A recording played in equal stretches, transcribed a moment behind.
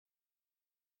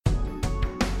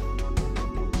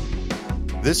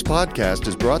This podcast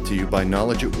is brought to you by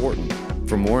Knowledge at Wharton.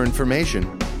 For more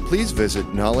information, please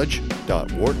visit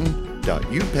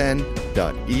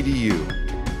knowledge.wharton.upenn.edu.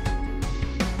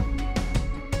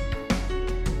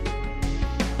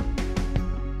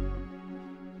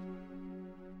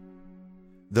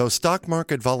 Though stock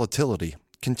market volatility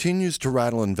continues to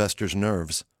rattle investors'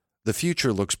 nerves, the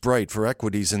future looks bright for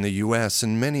equities in the U.S.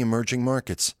 and many emerging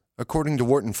markets, according to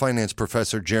Wharton finance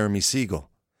professor Jeremy Siegel.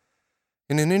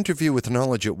 In an interview with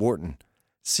Knowledge at Wharton,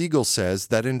 Siegel says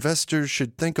that investors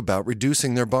should think about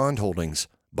reducing their bond holdings,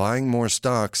 buying more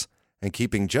stocks, and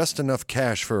keeping just enough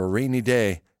cash for a rainy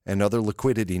day and other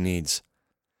liquidity needs.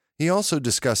 He also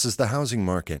discusses the housing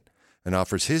market and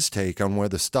offers his take on where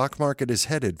the stock market is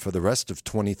headed for the rest of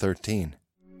 2013.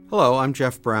 Hello, I'm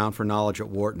Jeff Brown for Knowledge at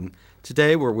Wharton.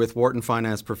 Today we're with Wharton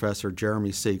finance professor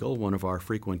Jeremy Siegel, one of our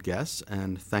frequent guests,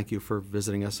 and thank you for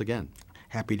visiting us again.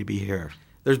 Happy to be here.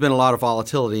 There's been a lot of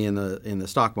volatility in the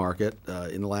stock market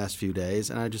in the last few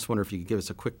days, and I just wonder if you could give us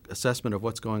a quick assessment of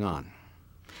what's going on.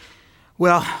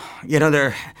 Well,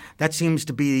 that seems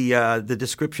to be the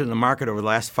description of the market over the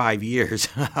last 5 years,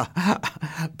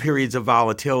 periods of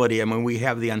volatility. I mean, we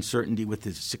have the uncertainty with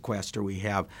the sequester. We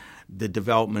have the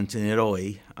developments in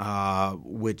Italy,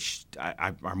 which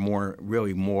are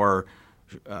more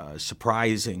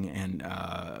surprising and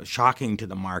shocking to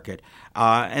the market,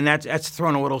 and that's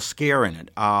thrown a little scare in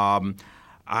it.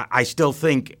 I still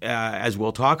think, as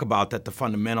we'll talk about, that the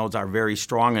fundamentals are very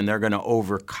strong and they're going to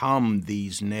overcome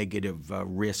these negative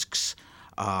risks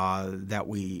that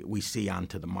we see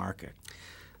onto the market.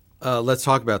 Let's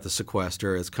talk about the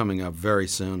sequester. It's coming up very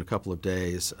soon, a couple of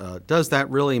days. Does that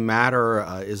really matter?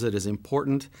 Is it as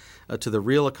important to the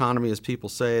real economy as people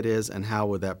say it is, and how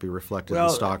would that be reflected in the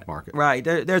stock market? Right.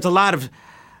 There's a lot of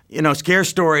scare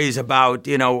stories about,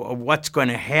 what's going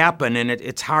to happen, and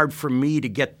it's hard for me to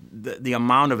get the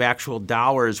amount of actual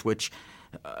dollars, which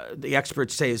the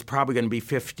experts say is probably going to be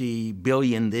 $50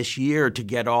 billion this year, to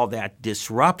get all that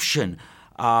disruption.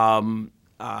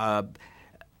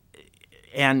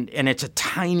 And it's a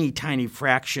tiny, tiny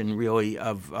fraction, really,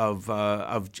 of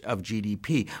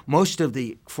GDP. Most of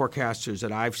the forecasters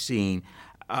that I've seen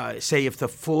say if the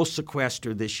full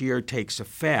sequester this year takes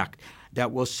effect,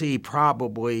 that we'll see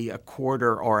probably a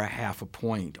quarter or a half a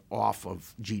point off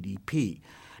of GDP.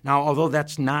 Now, although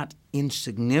that's not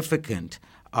insignificant,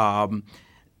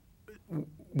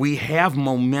 we have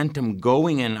momentum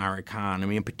going in our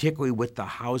economy, and particularly with the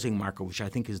housing market, which I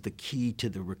think is the key to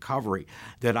the recovery,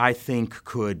 that I think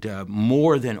could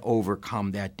more than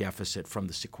overcome that deficit from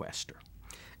the sequester.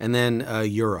 And then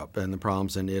Europe and the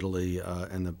problems in Italy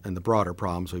and the broader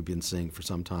problems we've been seeing for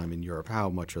some time in Europe. How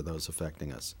much are those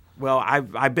affecting us? Well,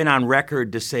 I've been on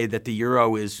record to say that the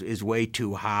euro is way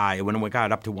too high. When we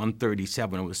got up to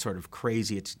 137, it was sort of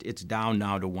crazy. It's down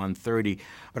now to 130.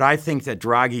 But I think that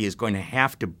Draghi is going to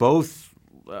have to both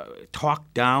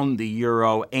talk down the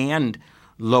euro and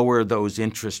lower those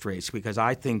interest rates, because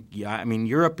I think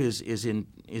Europe is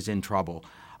in trouble.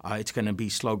 It's going to be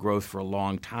slow growth for a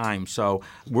long time. So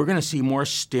we're going to see more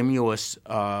stimulus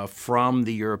from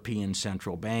the European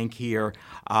Central Bank here.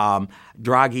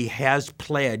 Draghi has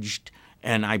pledged,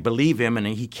 and I believe him, and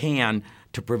he can,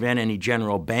 to prevent any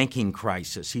general banking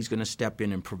crisis. He's going to step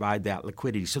in and provide that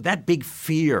liquidity. So that big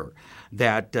fear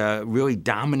that really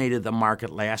dominated the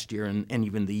market last year and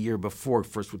even the year before,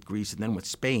 first with Greece and then with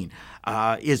Spain,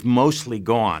 is mostly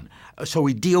gone. So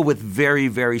we deal with very,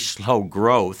 very slow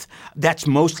growth. That's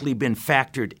mostly been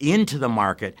factored into the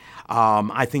market.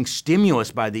 I think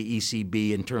stimulus by the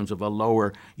ECB in terms of a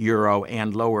lower euro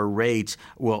and lower rates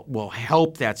will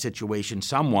help that situation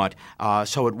somewhat,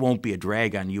 so it won't be a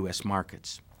drag on U.S. markets.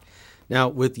 Now,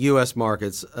 with U.S.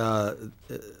 markets, I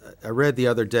read the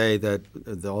other day that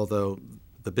although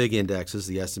the big indexes,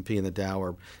 the S&P and the Dow,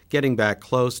 are getting back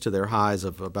close to their highs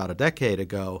of about a decade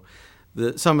ago,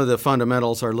 some of the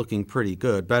fundamentals are looking pretty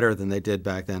good, better than they did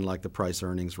back then, like the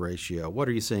price-earnings ratio. What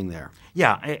are you seeing there?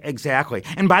 Yeah, exactly.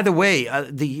 And by the way,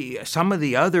 some of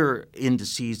the other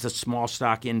indices, the small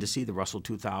stock indices, the Russell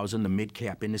 2000, the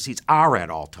mid-cap indices, are at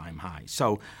all-time highs.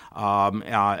 So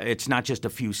it's not just a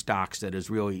few stocks that is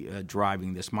really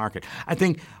driving this market. I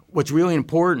think what's really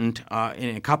important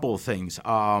in a couple of things, we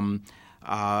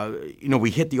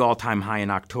hit the all-time high in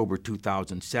October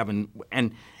 2007,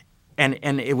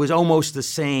 and it was almost the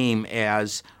same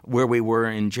as where we were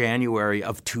in January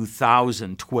of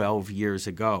 2000, 12 years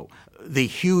ago. The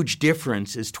huge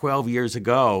difference is 12 years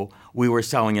ago, we were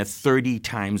selling at 30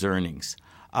 times earnings.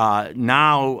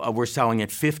 Now we're selling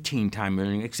at 15 times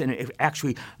earnings, and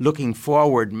actually looking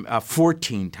forward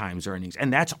 14 times earnings.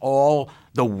 And that's all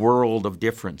the world of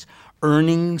difference.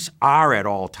 Earnings are at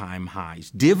all-time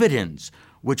highs. Dividends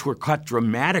which were cut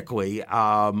dramatically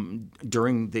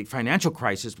during the financial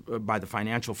crisis by the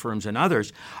financial firms and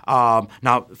others.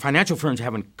 Now, financial firms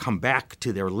haven't come back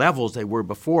to their levels they were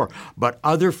before, but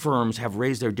other firms have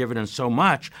raised their dividends so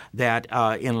much that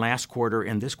in last quarter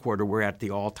and this quarter we're at the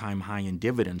all-time high in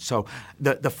dividends. So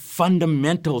the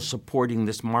fundamentals supporting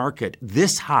this market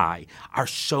this high are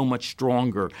so much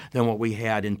stronger than what we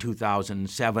had in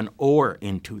 2007 or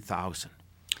in 2000.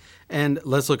 And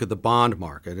let's look at the bond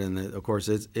market. And of course,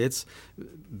 it's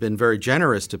been very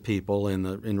generous to people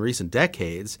in recent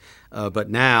decades. But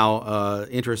now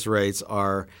interest rates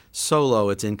are so low,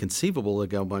 it's inconceivable to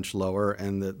go much lower.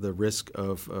 And the risk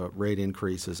of rate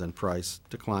increases and price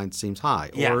decline seems high.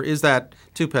 Yeah. Or is that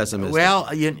too pessimistic?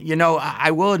 Well, you know,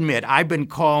 I will admit, I've been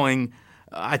calling.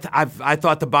 I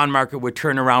thought the bond market would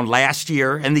turn around last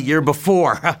year and the year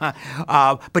before.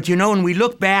 But, you know, when we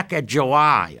look back at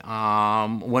July,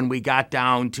 when we got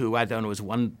down to, I don't know, it was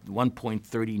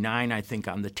 1.39, I think,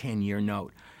 on the 10-year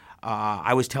note.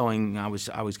 I was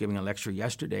giving a lecture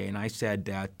yesterday, and I said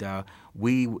that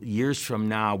years from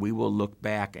now, we will look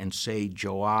back and say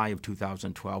July of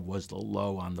 2012 was the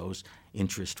low on those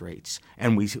interest rates.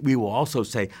 And we will also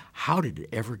say, how did it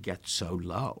ever get so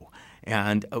low?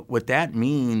 And what that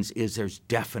means is there's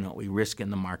definitely risk in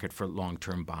the market for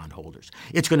long-term bondholders.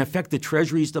 It's going to affect the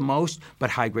treasuries the most, but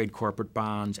high-grade corporate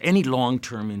bonds, any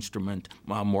long-term instrument,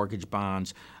 mortgage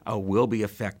bonds, will be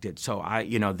affected. So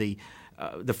the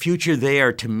future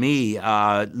there, to me,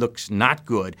 looks not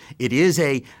good. It is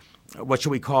what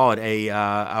should we call it,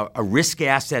 a risk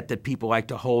asset that people like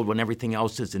to hold when everything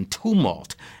else is in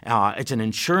tumult. It's an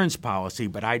insurance policy,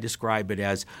 but I describe it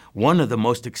as one of the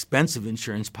most expensive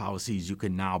insurance policies you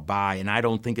can now buy, and I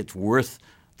don't think it's worth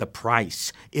the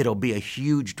price. It'll be a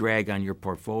huge drag on your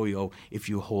portfolio if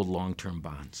you hold long-term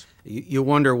bonds. You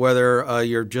wonder whether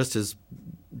you're just as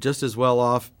well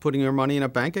off putting your money in a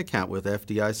bank account with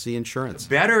FDIC insurance.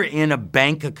 Better in a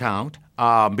bank account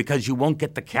because you won't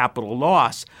get the capital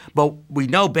loss. But we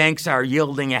know banks are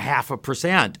yielding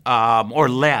 0.5% or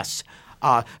less.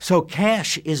 So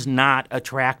cash is not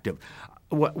attractive.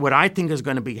 What I think is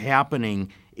going to be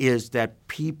happening is that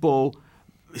people,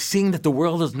 seeing that the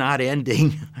world is not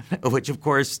ending, which of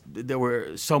course there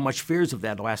were so much fears of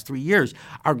that the last 3 years,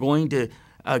 are going to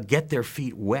get their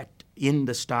feet wet in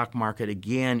the stock market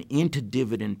again, into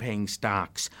dividend-paying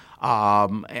stocks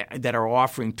that are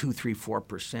offering 2%, 3%,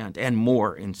 4% and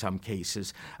more in some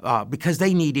cases because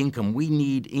they need income. We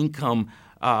need income.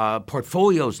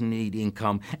 Portfolios need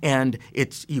income, and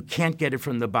you can't get it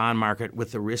from the bond market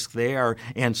with the risk there,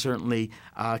 and certainly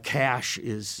cash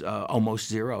is almost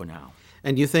zero now.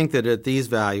 And you think that at these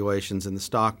valuations in the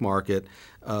stock market,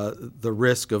 the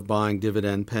risk of buying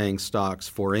dividend-paying stocks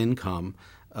for income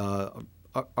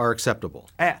are acceptable?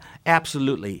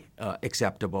 Absolutely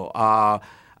acceptable.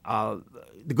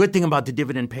 The good thing about the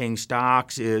dividend-paying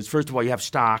stocks is, first of all, you have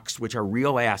stocks, which are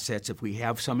real assets. If we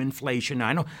have some inflation,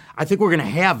 I think we're going to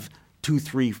have 2,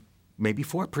 3, maybe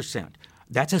 4%.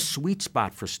 That's a sweet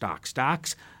spot for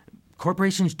stocks.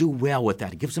 Corporations do well with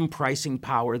that. It gives them pricing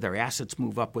power. Their assets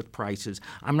move up with prices.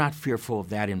 I'm not fearful of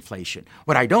that inflation.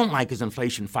 What I don't like is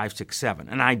inflation 5, 6, 7,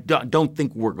 and I don't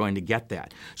think we're going to get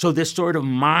that. So this sort of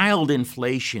mild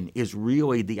inflation is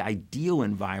really the ideal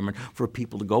environment for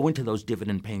people to go into those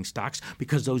dividend-paying stocks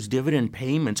because those dividend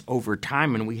payments over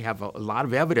time, and we have a lot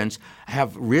of evidence,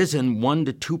 have risen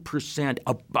 1% to 2%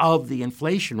 above the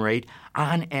inflation rate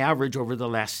on average over the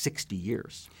last 60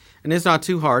 years. And it's not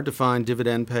too hard to find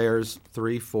dividend payers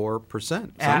 3%,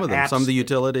 4%. Some of them, some of the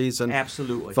utilities and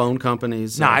absolutely. Phone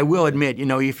companies. Now, I will admit,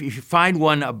 if you find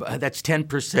one that's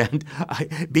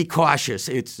 10%, be cautious.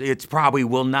 It's probably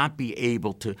will not be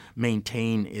able to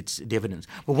maintain its dividends.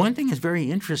 But one thing is very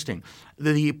interesting: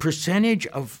 the percentage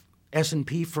of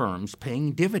S&P firms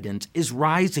paying dividends is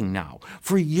rising now.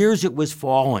 For years, it was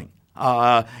falling.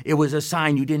 It was a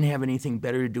sign you didn't have anything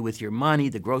better to do with your money.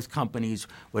 The growth companies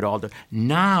would all do.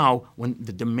 Now, when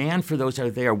the demand for those are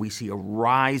there, we see a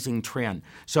rising trend.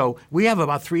 So we have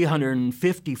about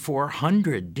 350,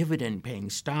 400 dividend-paying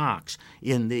stocks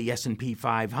in the S&P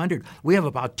 500. We have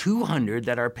about 200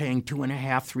 that are paying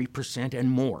 2.5%, 3% and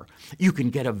more. You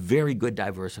can get a very good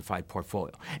diversified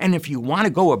portfolio. And if you want to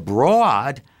go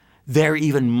abroad, they're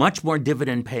even much more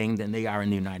dividend-paying than they are in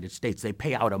the United States. They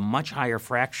pay out a much higher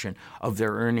fraction of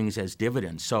their earnings as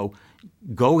dividends. So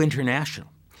go international.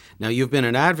 Now, you've been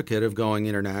an advocate of going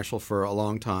international for a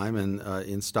long time, and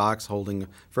in stocks holding a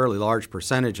fairly large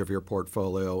percentage of your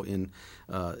portfolio in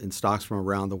stocks from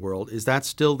around the world. Is that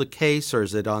still the case, or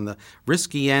is it on the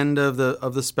risky end of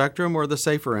the spectrum or the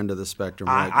safer end of the spectrum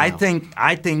right now?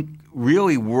 I think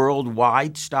really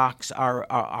worldwide stocks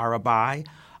are a buy.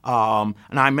 And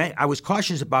I was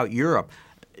cautious about Europe.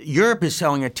 Europe is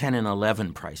selling at 10 and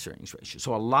 11 price earnings ratio,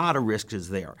 so a lot of risk is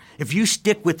there. If you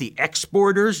stick with the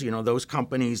exporters, those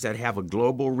companies that have a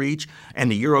global reach,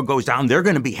 and the euro goes down, they're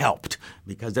going to be helped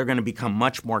because they're going to become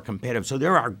much more competitive. So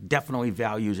there are definitely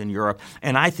values in Europe,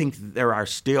 and I think there are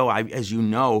still, as you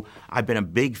know, I've been a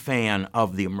big fan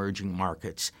of the emerging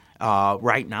markets.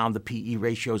 Right now, the PE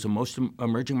ratios of most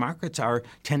emerging markets are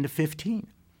 10 to 15.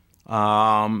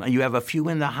 You have a few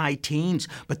in the high teens,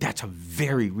 but that's a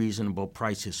very reasonable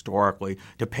price historically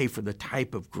to pay for the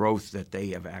type of growth that they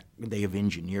have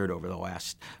engineered over the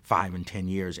last 5 and 10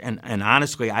 years. And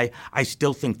honestly, I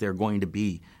still think they're going to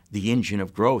be the engine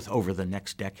of growth over the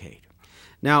next decade.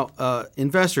 Now,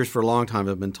 investors for a long time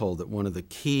have been told that one of the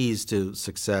keys to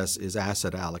success is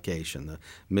asset allocation, the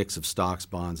mix of stocks,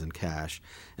 bonds, and cash,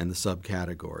 and the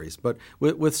subcategories. But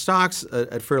with stocks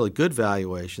at fairly good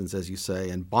valuations, as you say,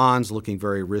 and bonds looking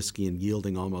very risky and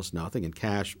yielding almost nothing, and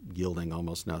cash yielding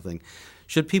almost nothing,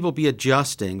 should people be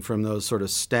adjusting from those sort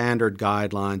of standard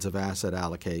guidelines of asset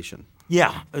allocation?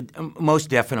 Yeah, most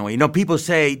definitely. People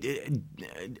say,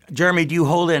 Jeremy, do you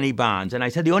hold any bonds? And I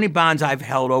said, the only bonds I've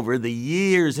held over the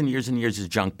years and years and years is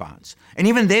junk bonds. And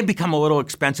even they've become a little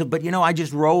expensive, but, I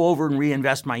just roll over and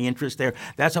reinvest my interest there.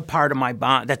 That's a part of my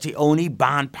bond. That's the only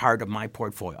bond part of my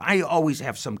portfolio. I always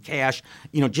have some cash,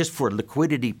 just for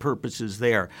liquidity purposes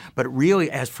there. But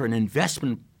really, as for an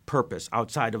investment purpose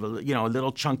outside of a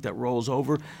little chunk that rolls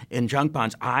over in junk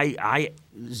bonds, I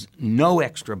no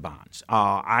extra bonds.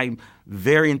 I'm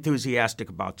very enthusiastic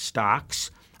about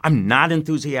stocks. I'm not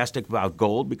enthusiastic about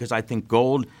gold because I think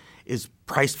gold is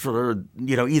priced for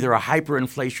either a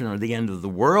hyperinflation or the end of the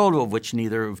world, of which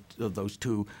neither of those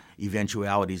two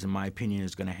eventualities, in my opinion,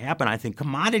 is going to happen. I think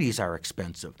commodities are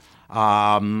expensive.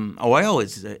 Oil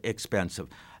is expensive.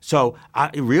 So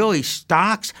really,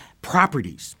 stocks,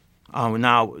 properties.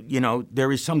 Now,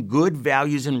 there is some good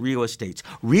values in real estate.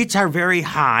 REITs are very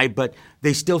high, but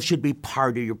they still should be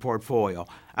part of your portfolio.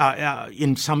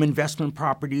 In some investment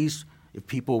properties, if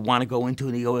people want to go into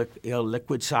the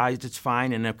illiquid size, it's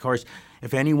fine. And, of course,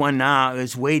 if anyone now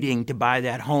is waiting to buy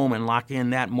that home and lock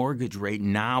in that mortgage rate,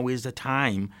 now is the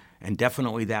time. And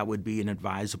definitely that would be an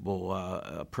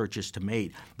advisable purchase to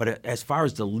make. But as far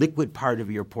as the liquid part of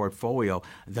your portfolio,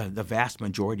 the vast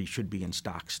majority should be in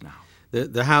stocks now.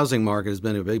 The housing market has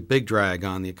been a big drag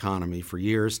on the economy for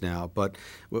years now, but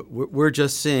we're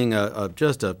just seeing a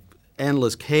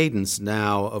endless cadence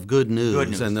now of good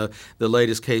news. And the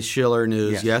latest Case-Shiller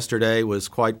news yesterday was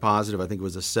quite positive. I think it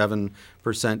was a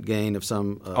 7% gain of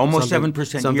some almost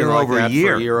 7% year over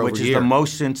year, which is the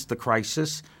most since the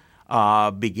crisis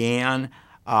began.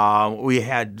 We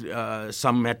had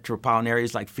some metropolitan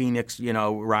areas like Phoenix,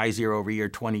 rise year over year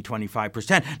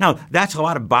 20-25%. Now, that's a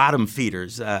lot of bottom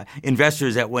feeders,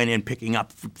 investors that went in picking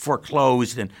up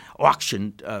foreclosed and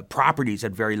auctioned properties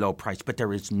at very low price. But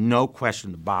there is no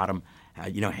question the bottom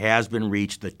has been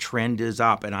reached. The trend is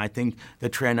up, and I think the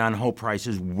trend on home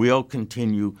prices will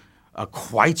continue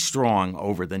quite strong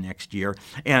over the next year.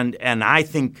 And I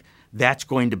think that's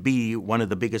going to be one of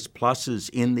the biggest pluses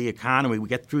in the economy. We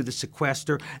get through the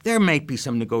sequester. There may be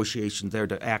some negotiations there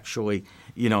to actually,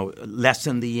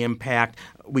 lessen the impact.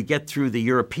 We get through the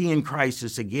European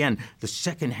crisis again. The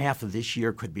second half of this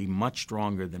year could be much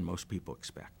stronger than most people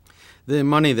expect. The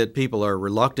money that people are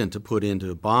reluctant to put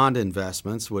into bond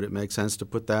investments, would it make sense to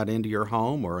put that into your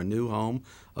home or a new home,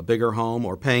 a bigger home,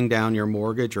 or paying down your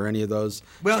mortgage or any of those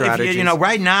strategies? Well,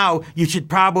 right now you should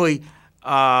probably think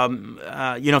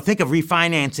of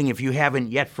refinancing if you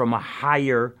haven't yet from a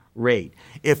higher rate.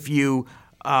 If you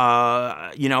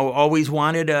always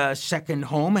wanted a second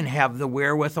home and have the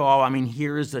wherewithal,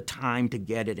 here is the time to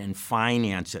get it and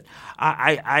finance it.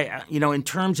 In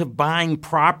terms of buying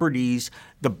properties,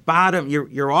 the bottom,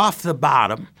 you're off the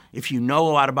bottom. If you know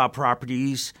a lot about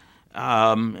properties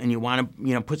and you want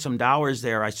to, put some dollars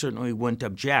there, I certainly wouldn't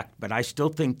object. But I still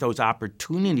think those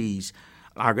opportunities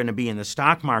are going to be in the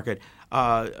stock market.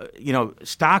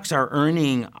 Stocks are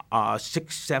earning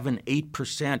 6, 7,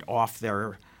 8%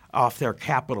 off their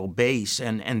capital base,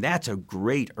 and that's a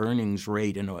great earnings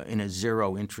rate in a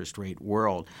zero interest rate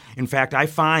world. In fact, I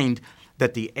find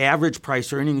that the average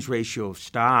price earnings ratio of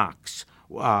stocks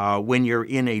when you're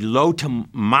in a low to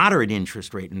moderate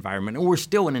interest rate environment, and we're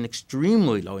still in an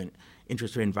extremely low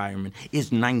interest rate environment,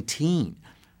 is 19.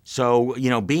 So,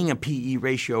 being a PE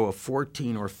ratio of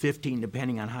 14 or 15,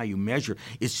 depending on how you measure,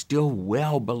 is still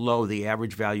well below the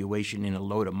average valuation in a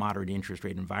low to moderate interest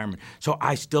rate environment. So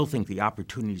I still think the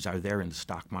opportunities are there in the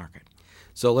stock market.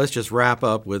 So let's just wrap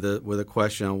up with a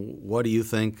question on what do you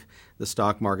think the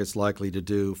stock market's likely to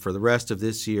do for the rest of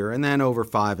this year and then over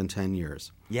 5 and 10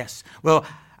 years? Yes. Well,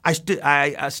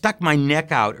 I stuck my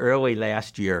neck out early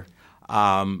last year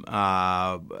and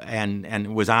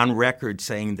was on record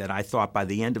saying that I thought by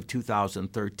the end of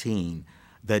 2013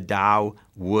 the Dow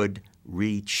would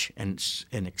reach and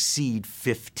exceed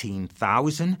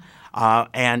 15,000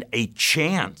 and a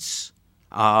chance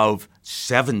of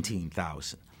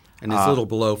 17,000. And it's a little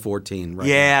below 14 right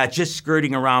now. Yeah, just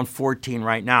skirting around 14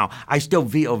 right now. I still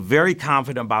feel very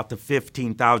confident about the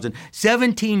 15,000.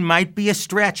 17 might be a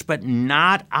stretch, but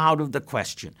not out of the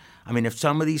question. I mean, if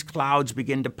some of these clouds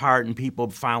begin to part and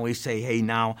people finally say, hey,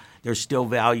 now there's still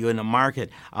value in the market,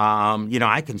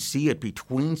 I can see it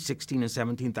between 16 and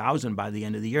 17,000 by the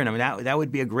end of the year. And I mean, that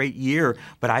would be a great year,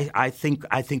 but I think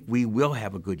we will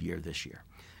have a good year this year.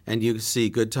 And you see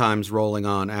good times rolling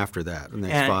on after that, the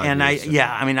next 5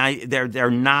 years.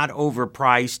 They're not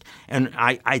overpriced, and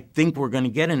I think we're going to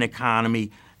get an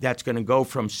economy that's going to go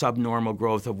from subnormal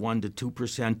growth of 1% to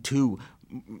 2% to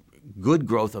good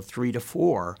growth of 3% to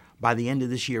 4% by the end of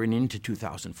this year and into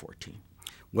 2014.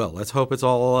 Well, let's hope it's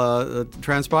all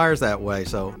transpires that way.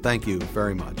 So thank you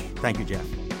very much. Thank you, Jeff.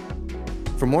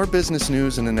 For more business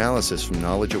news and analysis from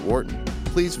Knowledge at Wharton,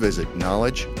 please visit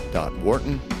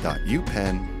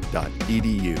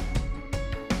knowledge.wharton.upenn.edu.